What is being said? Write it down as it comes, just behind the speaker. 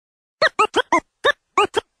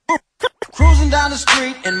down the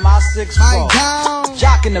street in my 6'4",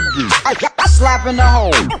 jocking the beat, slapping the hole.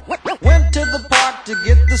 Went to the park to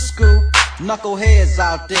get the scoop. Knuckleheads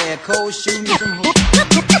out there, cold shooting some hoops.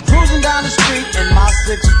 Cruising down the street in my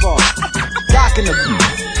 6'4", jocking the beat,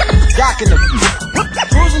 jocking the beat.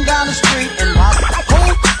 Cruising down the street in my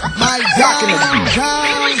jocking the beat.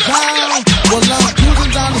 Well, I'm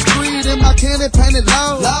cruising down the street in my candy painted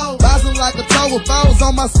low. Bouncing like a toe with foes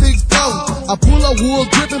on my 6'4". I pull up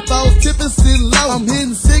wood, gripping foes, tipping sitting low. I'm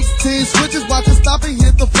hitting 16 switches, watch it stop and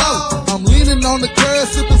hit the floor. I'm leaning on the curb,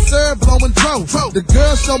 sipping syrup, blowing dro. The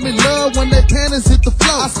girls show me love when their panties hit the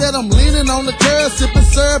floor. I said I'm leaning on the curb, sipping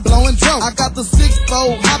syrup, blowing dro. I got the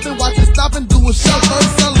 6'4", hopping, watch it stop and do a show.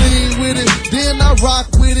 First I lean with it, then I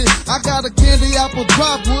rock with it. I got a candy apple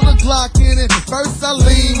drop with a Glock in it. First I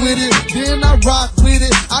lean with it, then I rock with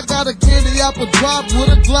it. I got a candy apple drop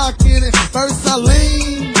with a Glock in it. First I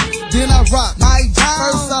lean, then I rock.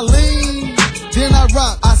 First I lean, then I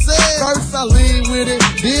rock. I said first I lean with it,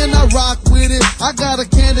 then I rock with it. I got a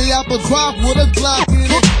candy apple drop with a Glock in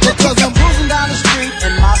it. Because I'm cruising down the street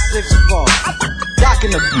in my 6'4",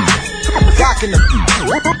 jocking the beat, jocking the beat.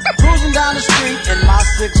 Cruising down the street in my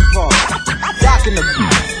 6'4", jocking the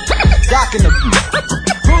beat, jocking the beat.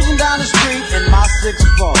 Cruising down the street in my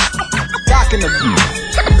 6'4", jocking the beat,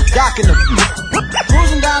 jocking the beat.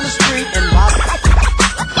 Cruising down the street in my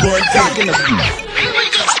jocking the beat.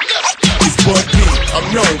 Bud P, I'm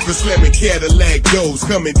known for slamming Cadillac doors,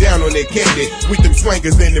 coming down on that candy with them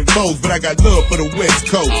swangers and them bows, but I got love for the West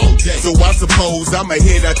Coast. So I suppose I'ma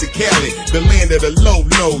head out to Cali, the land of the low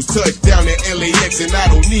lows, touchdown in LAX and I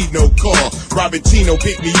don't need no car. Robert Chino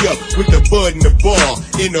picked me up with the bud and the bar.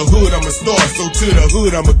 In the hood I'm a star, so to the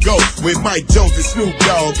hood I'ma go with Mike Jones and Snoop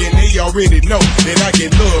Dogg, and they already know that I get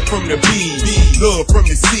love from the B's, love from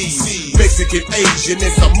the C's, Mexican, Asian,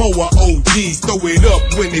 and Samoa OGs. Throw it up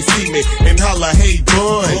when they see me and holla, hey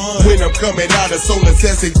bun. When I'm coming out of Solar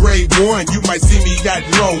Assassin grade 1, you might see me out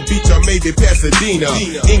in Long Beach or maybe Pasadena,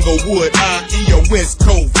 Inglewood, IE or West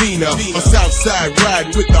Covina, or Southside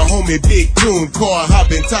riding with the homie Big Tune, car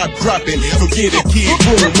hopping, top dropping, so get a kid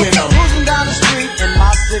room when I'm cruising down the street in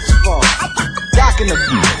my 6'4", jocking the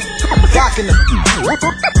beat, jocking the beat.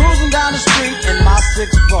 Cruising down the street in my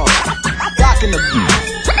 6'4", jocking the beat,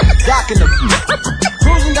 jocking the beat.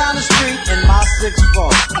 Cruising down the street in my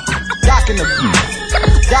 6'4", jocking the beat,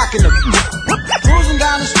 jocking the beat. Cruising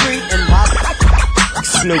down the street in my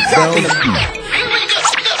Snoop Dogg.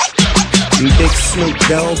 Big Snoop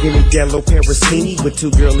Dogg in a yellow Parasini with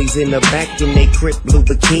two girlies in the back in they crip blue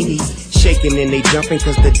bikinis. Shaking and they jumping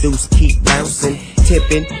cause the deuce keep bouncing.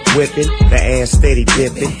 Tipping, whipping, the ass steady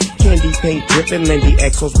dipping. Candy paint dripping, Lindy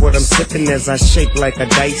Exo's what I'm sipping as I shake like a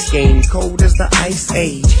dice game. Cold as the ice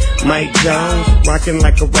age. Mike Jones, rocking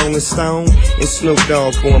like a Rolling Stone. And Snoop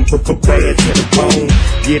Dogg going bad to the bone.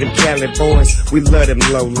 Yeah, them Cali boys, we love them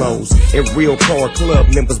low lows. And real car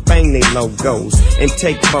club members bang they logos. And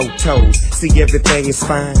take photos, see everything is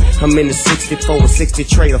fine. I'm in the 64 or 60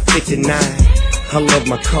 trade or 59. I love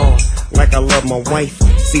my car like I love my wife.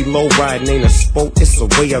 See, low riding ain't a sport, it's a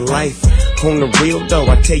way of life. On the real though,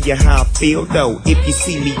 I tell you how I feel though. If you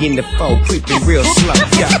see me in the foe, creeping real slow,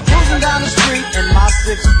 yeah. Cruising down the street in my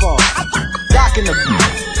 6'4", jocking the beat,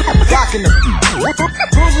 jocking the beat.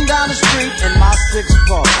 Cruising down the street in my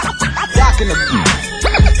 6'4", jocking the beat,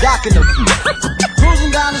 jocking the beat.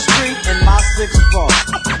 Cruising down the street in my 6'4",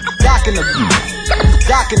 jocking the beat,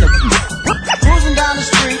 jocking the beat. Cruising down the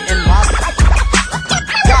street in my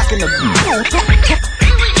jocking the beat.